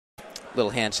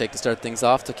little handshake to start things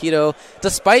off. Tokido,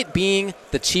 despite being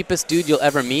the cheapest dude you'll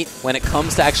ever meet when it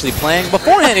comes to actually playing,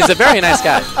 beforehand he's a very nice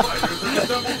guy.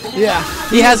 Yeah.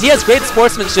 He has great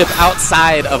sportsmanship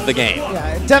outside of the game.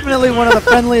 Yeah, definitely one of the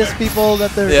friendliest people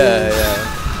that there is.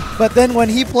 Yeah. But then when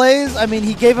he plays, I mean,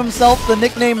 he gave himself the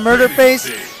nickname Murder Face.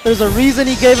 There's a reason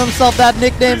he gave himself that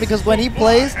nickname, because when he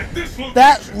plays,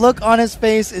 that look on his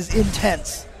face is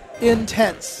intense.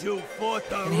 Intense.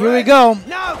 And here we go.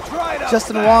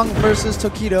 Justin Wong versus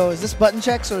Tokido. Is this button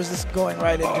checks or is this going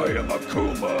right into it?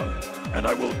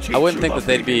 I wouldn't think that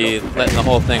they'd be letting the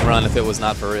whole thing run if it was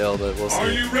not for real, but we'll see. Are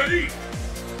you ready?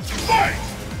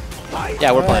 Fight!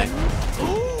 Yeah, we're playing.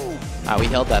 We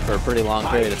held that for a pretty long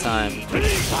period of time.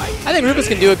 I think Rufus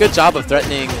can do a good job of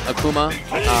threatening Akuma.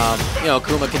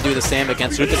 Akuma can do the same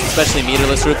against Rufus, especially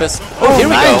meterless Rufus. Oh, here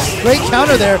we go. Great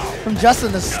counter there from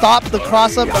Justin to stop the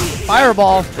cross-up and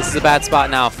fireball. This is a bad spot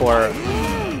now for...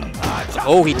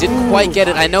 Oh, he didn't quite get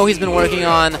it. I know he's been working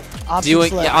on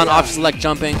option select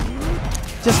jumping.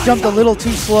 Just jumped a little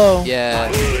too slow.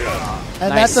 Yeah.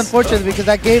 And that's unfortunate because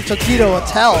that gave Tokido a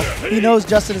tell. He knows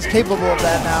Justin is capable of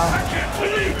that now.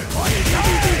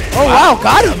 Oh, wow,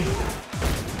 got him.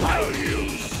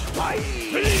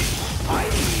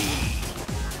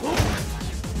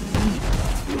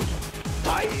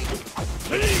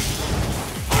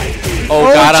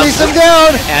 Oh, got him. Chase him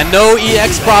down. And no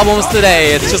EX problems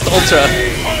today. It's just Ultra.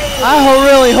 I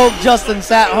really hope Justin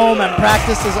sat home and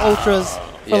practiced his Ultras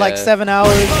for like 7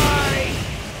 hours.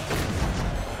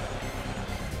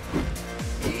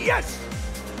 Yes!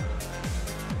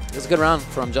 It was a good round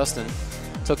from Justin.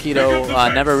 Tokido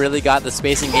never really got the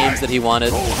spacing games that he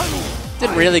wanted.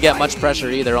 Didn't really get much pressure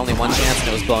either. Only one chance and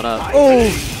it was blown up. Oh,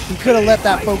 he could have let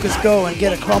that focus go and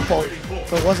get a crumple,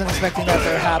 but wasn't expecting that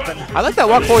to happen. I like that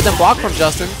walk forward and block from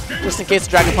Justin, just in case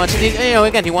the Dragon Punch. And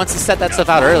again, he wants to set that stuff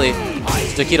out early.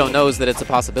 Tokido knows that it's a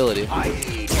possibility.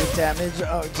 Good damage.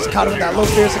 Oh, just caught him with that low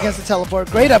fierce against the teleport.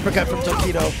 Great uppercut from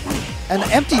Tokido. An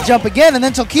empty jump again, and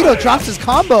then Tokido drops his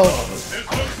combo.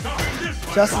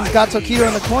 Justin's got Tokido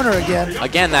in the corner again.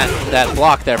 Again, that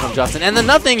block there from Justin. And then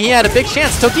nothing, he had a big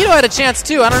chance. Tokido had a chance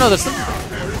too. I don't know, there's some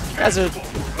guys are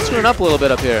screwing up a little bit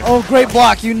up here. Oh, great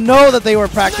block. You know that they were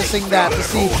practicing that to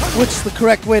see which is the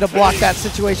correct way to block that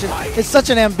situation. It's such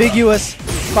an ambiguous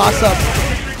cross-up.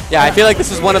 Yeah, I feel like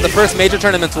this is one of the first major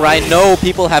tournaments where I know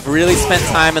people have really spent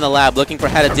time in the lab looking for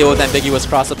how to deal with ambiguous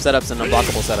cross-up setups and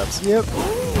unblockable setups. Yep.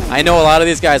 I know a lot of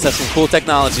these guys have some cool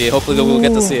technology. Hopefully we'll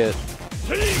get to see it.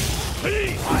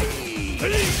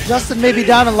 Justin may be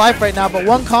down in life right now, but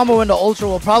one combo into Ultra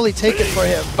will probably take it for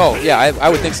him. Oh, yeah, I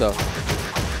would think so.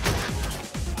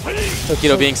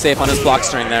 Tokido being safe on his block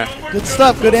string there. Good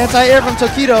stuff. Good anti-air from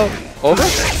Tokido. Over?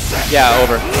 Yeah,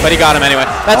 over. But he got him anyway.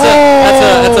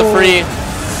 That's a free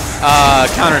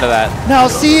counter to that. Now,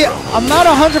 see, I'm not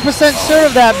 100% sure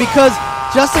of that because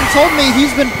Justin told me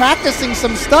he's been practicing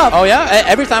some stuff. Oh, yeah?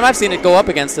 Every time I've seen it go up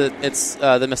against it, it's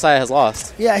the Messiah has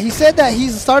lost. Yeah, he said that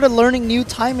he's started learning new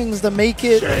timings to make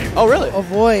it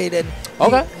avoid. And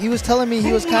he was telling me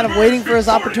he was kind of waiting for his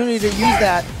opportunity to use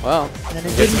that. Well, and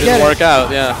it didn't work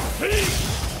out, yeah.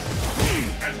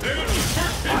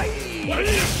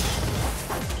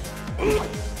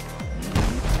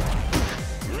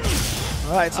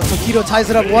 All right, so Tokido ties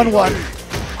it up 1-1.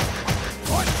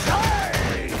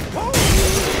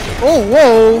 Oh,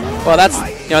 whoa. Well, that's,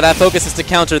 that focus is to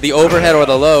counter the overhead or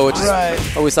the low, which is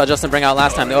what we saw Justin bring out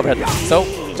last time, the overhead. So,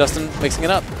 Justin mixing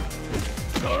it up.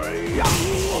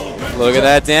 Look at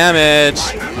that damage.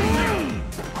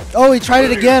 Oh, he tried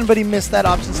it again, but he missed that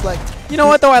option select. You know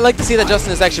what, though? I like to see that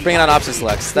Justin is actually bringing out option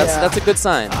selects. That's a good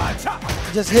sign.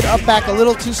 Just hit up back a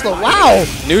little too slow. Wow.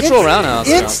 Neutral roundhouse.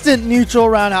 Instant neutral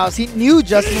roundhouse. He knew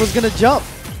Justin was going to jump.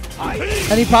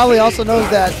 And he probably also knows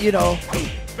that,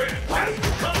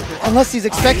 unless he's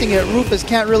expecting it, Rufus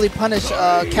can't really punish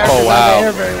characters out of the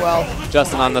air very well.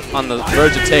 Justin on the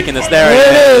verge of taking this. There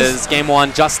it is. Game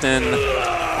one, Justin.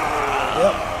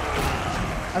 Yep.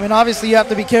 I mean, obviously you have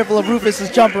to be careful of Rufus's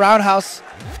jump roundhouse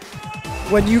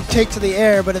when you take to the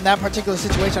air, but in that particular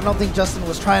situation, I don't think Justin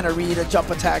was trying to read a jump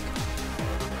attack.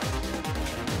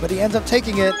 But he ends up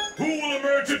taking it. Who will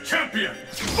emerge a champion?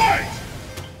 Fight!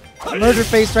 Murder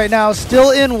Face right now,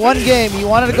 still in one game. He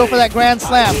wanted to go for that Grand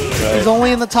Slam. He's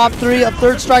only in the top 3 of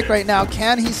Third Strike right now.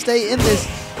 Can he stay in this?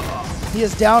 He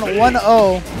is down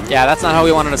 1-0. Yeah, that's not how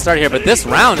we wanted to start here, but this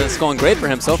round is going great for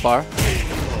him so far.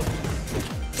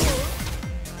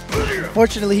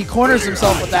 Fortunately, he corners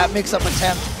himself with that mix-up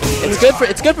attempt.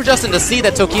 It's good for Justin to see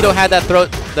that Tokido had that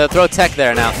throw tech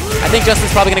there now. I think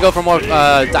Justin's probably going to go for more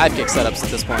dive kick setups at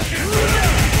this point.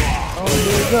 Oh,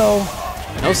 here we go.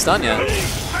 No stun yet.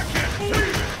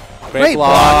 Great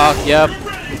block. Yep.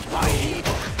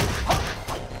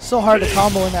 So hard to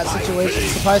combo in that situation.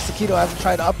 Surprised Tokido hasn't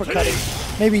tried to uppercut it.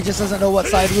 Maybe he just doesn't know what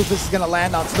side Rufus is going to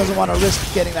land on, so doesn't want to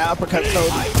risk getting that uppercut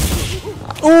code.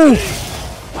 Ooh!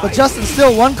 But Justin's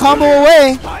still one combo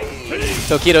away.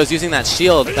 Tokido's using that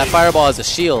shield, that fireball as a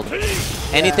shield.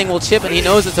 Anything will chip, and he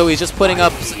knows it, so he's just putting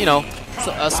up, you know,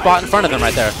 a spot in front of him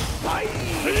right there.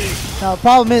 Now the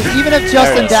problem is, even if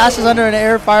Justin dashes under an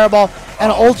air fireball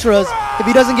and ultras, if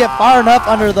he doesn't get far enough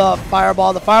under the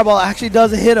fireball actually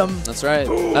does hit him. That's right.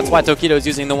 That's why Tokido is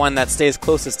using the one that stays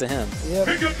closest to him. Yep.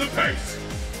 Pick up the pace.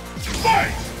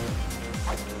 Fight!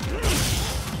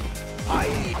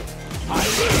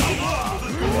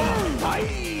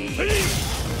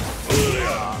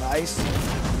 Nice.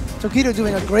 Tokido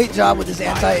doing a great job with his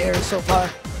anti-air so far.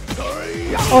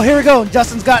 Oh, here we go.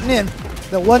 Justin's gotten in.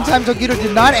 The one time Tokido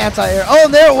did not anti-air. Oh,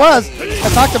 and there it was.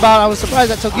 I was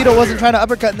surprised that Tokido wasn't trying to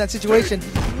uppercut in that situation.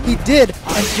 He did,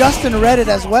 and Justin read it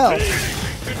as well.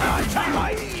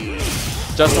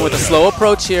 Justin with a slow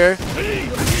approach here.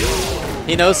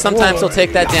 He knows sometimes he'll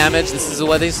take that damage. This is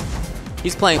what he's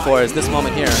playing for, is this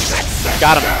moment here.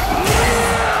 Got him.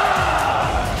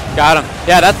 Got him.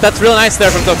 Yeah, that's real nice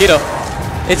there from Tokido.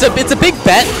 It's a big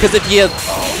bet, because if he had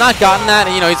not gotten that,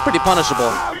 you know, he's pretty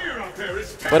punishable.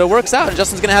 But it works out, and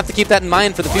Justin's going to have to keep that in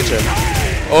mind for the future.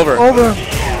 Over.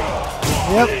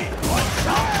 Yep.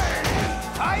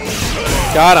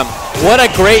 Got him. What a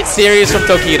great series from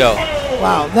Tokido.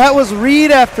 Wow, that was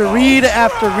read after read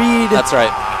after read. That's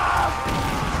right.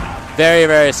 Very,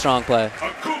 very strong play.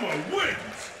 Akuma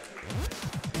wins.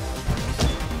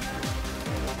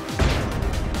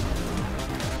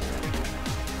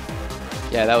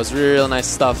 Yeah, that was real nice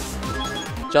stuff.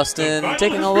 Justin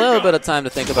taking a little bit of time to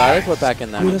think about it. Put back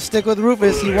in there. We're going to stick with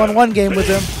Rufus. He won one game with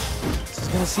him. Just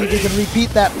going to see if he can repeat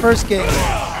that first game.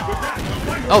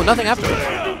 Oh, nothing after.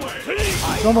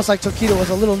 It's almost like Tokido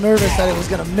was a little nervous that it was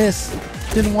going to miss.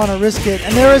 Didn't want to risk it.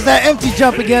 And there is that empty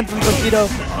jump again from Tokido.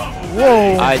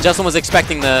 Whoa. Justin was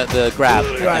expecting the grab.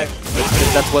 Right.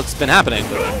 That's what's been happening,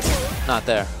 but not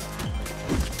there.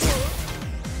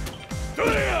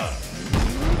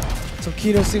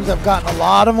 Tokido seems to have gotten a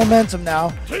lot of momentum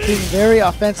now. Being very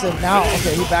offensive now.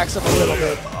 Okay, he backs up a little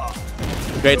bit.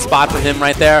 Great spot for him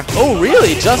right there. Oh,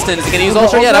 really? Justin, is he going to use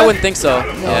Ultra yet? I wouldn't think so. No,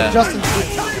 Yeah. Justin.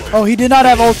 Oh, he did not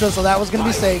have Ultra, so that was going to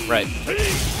be safe. Right.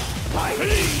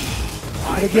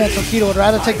 But again, Tokido would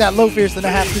rather take that low fierce than to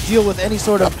have to deal with any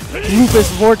sort of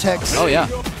Rufus vortex. Oh, yeah.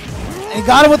 And he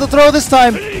got him with the throw this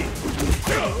time.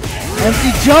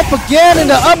 Empty jump again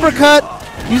into uppercut.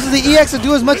 Uses the EX to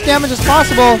do as much damage as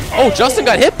possible. Oh, Justin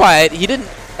got hit by it. He didn't.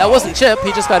 That wasn't chip.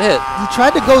 He just got hit. He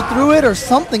tried to go through it or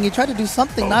something. He tried to do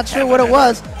something. Not sure what it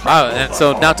was. Wow, and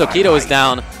so now Tokido is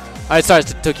down. All right, sorry,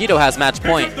 Tokido has match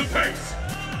point.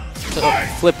 So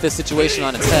flip this situation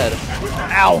on its head.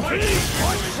 Ow.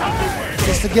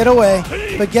 Just to get away.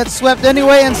 But gets swept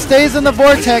anyway and stays in the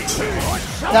vortex.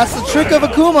 That's the trick of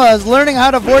Akuma, is learning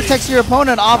how to vortex your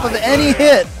opponent off of any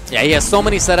hit. Yeah, he has so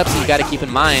many setups that you got to keep in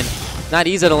mind. Not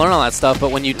easy to learn all that stuff,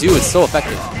 but when you do, it's so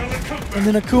effective. And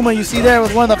then Akuma, you see there,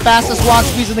 with one of the fastest walk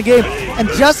speeds in the game. And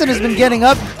Justin has been getting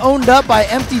owned up by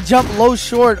empty jump low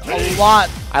short a lot.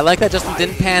 I like that Justin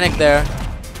didn't panic there.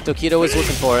 Tokido was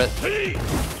looking for it.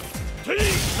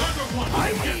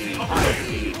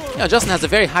 You know, Justin has a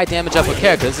very high damage upper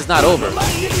character. This is not over.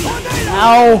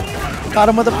 Ow. Got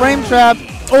him with a frame trap.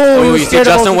 Oh, you see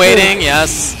Justin waiting,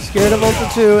 yes. Scared of Ultra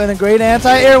 2, and a great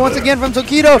anti-air once again from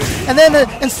Tokido. And then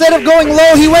instead of going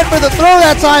low, he went for the throw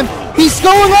that time. He's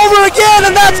going over again,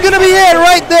 and that's going to be it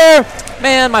right there.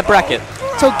 Man, my bracket.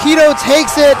 Tokido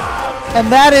takes it,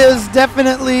 and that is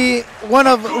definitely one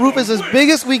of Rufus's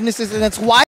biggest weaknesses, and it's why